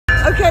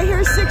Okay,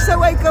 here's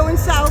 608 going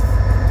south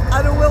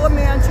out of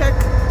Willimantic.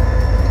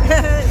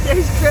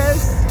 There's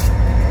Chris.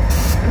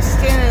 I'm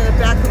standing in the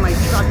back of my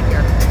truck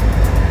here.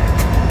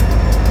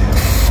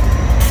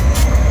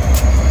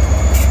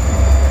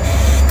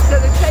 So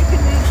they're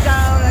taking these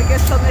down. I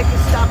guess they'll make a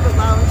stop at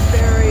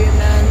Lounsbury, and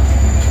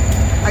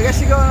then I guess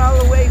you're going all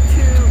the way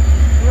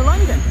to New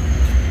London.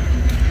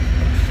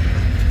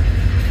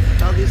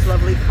 All these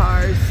lovely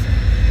cars.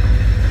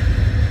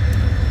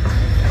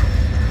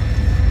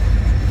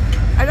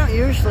 I don't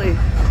usually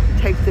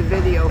take the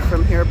video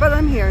from here, but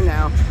I'm here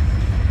now.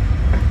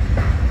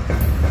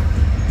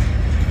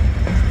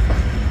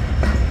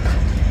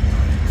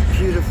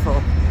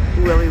 Beautiful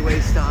Willie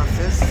Waste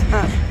office.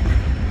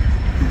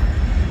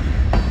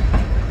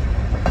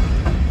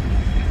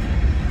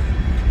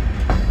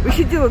 We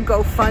should do a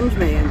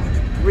GoFundMe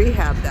and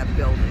rehab that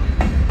building.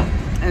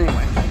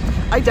 Anyway,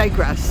 I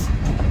digress.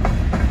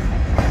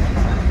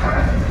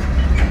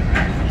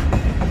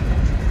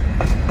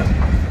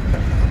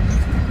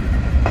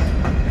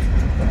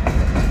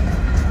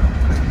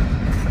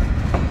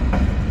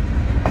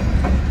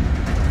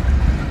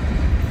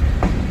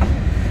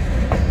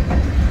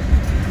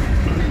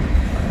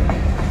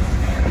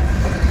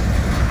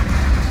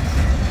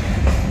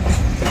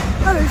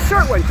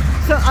 Short one.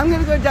 So I'm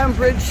gonna go down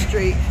Bridge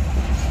Street,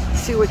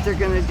 see what they're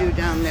gonna do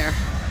down there.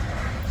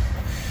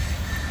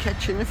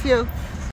 Catching a few.